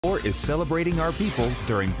Or is celebrating our people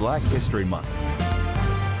during Black History Month.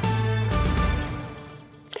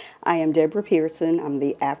 I am Deborah Pearson. I'm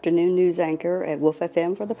the afternoon news anchor at Wolf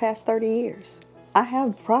FM for the past 30 years. I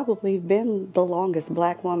have probably been the longest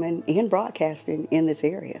Black woman in broadcasting in this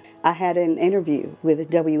area. I had an interview with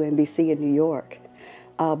WNBC in New York,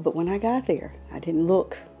 but when I got there, I didn't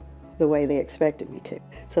look the way they expected me to.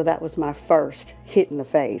 So that was my first hit in the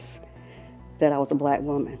face that I was a Black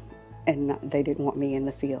woman, and they didn't want me in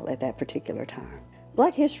the field at that particular time.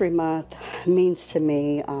 Black History Month means to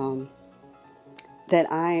me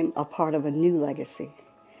that I'm a part of a new legacy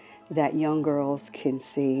that young girls can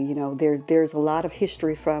see. You know, there's a lot of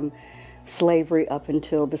history from slavery up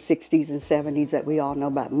until the 60s and 70s that we all know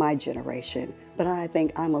about, my generation, but I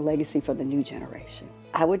think I'm a legacy for the new generation.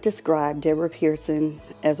 I would describe Deborah Pearson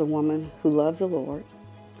as a woman who loves the Lord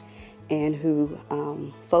and who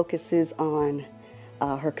focuses on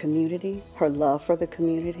her community, her love for the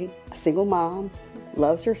community. A single mom,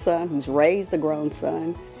 loves her son, who's raised a grown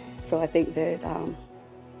son. So I think that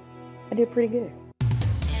I did pretty good.